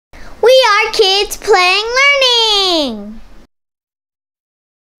are Kids Playing Learning.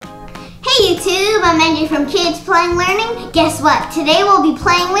 Hey YouTube, I'm Enje from Kids Playing Learning. Guess what? Today we'll be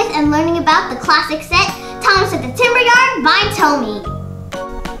playing with and learning about the classic set, Thomas at the Timberyard by Tomy.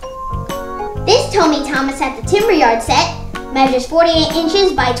 This Tomy Thomas at the Timberyard set measures 48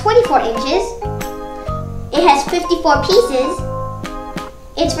 inches by 24 inches. It has 54 pieces.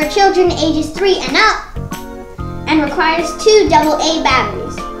 It's for children ages 3 and up and requires 2 AA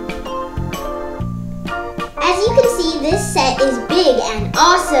batteries. As you can see, this set is big and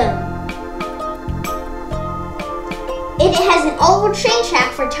awesome. It has an oval train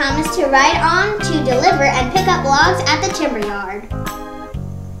track for Thomas to ride on to deliver and pick up logs at the timberyard.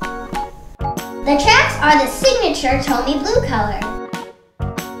 The tracks are the signature Tomy blue color.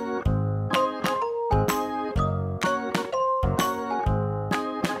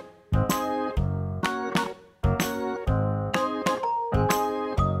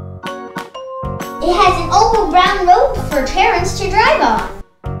 It has an oval brown road for Terence to drive on.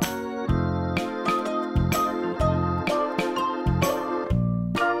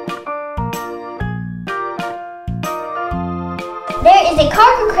 There is a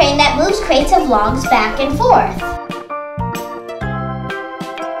cargo crane that moves crates of logs back and forth.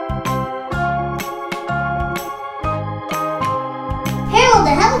 Harold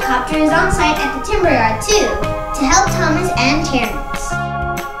the helicopter is on site at the timberyard too, to help Thomas and Terence.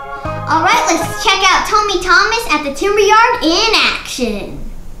 Alright, let's check out Tomy Thomas at the timberyard in action.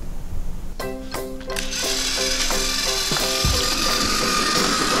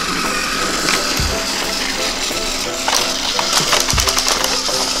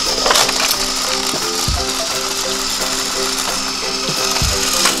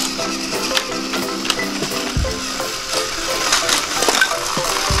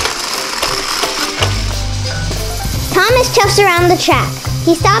 Thomas chuffs around the track.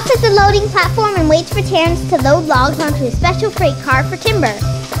 He stops at the loading platform and waits for Terence to load logs onto a special freight car for timber.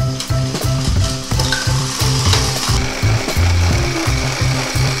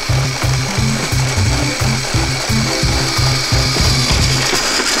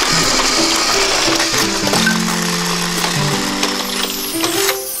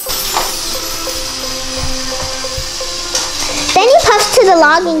 Then he puffs to the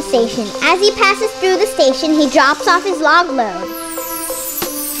logging station. As he passes through the station, he drops off his log load.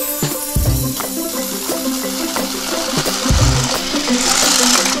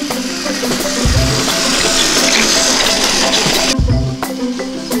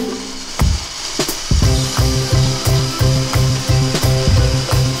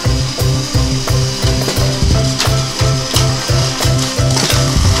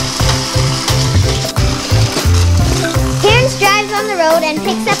 And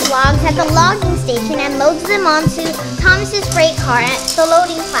picks up logs at the logging station and loads them onto Thomas's freight car at the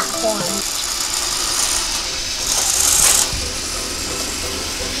loading platform.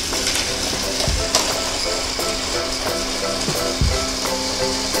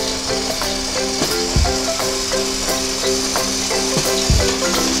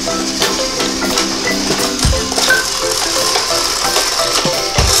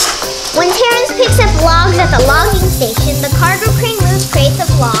 When Terence picks up logs at the logging station, the cargo crane moves crates of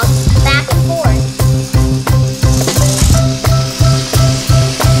logs back and forth.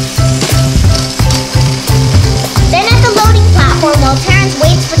 Then at the loading platform, while Terence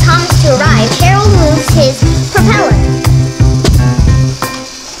waits for Thomas to arrive, Harold moves his propeller.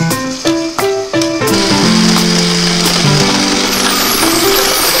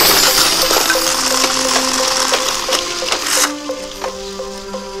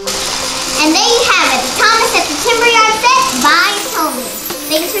 And there you have it, Thomas at the Timberyard set by Tomy.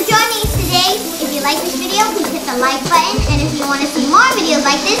 Thanks for joining us today. If you like this video, please hit the like button. And if you want to see more videos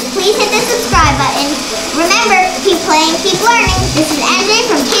like this, please hit the subscribe button. Remember, keep playing, keep learning. This is Enje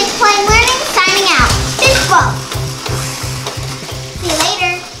from Kids Playing Learning, signing out. Fishbowl. See you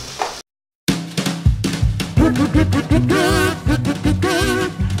later.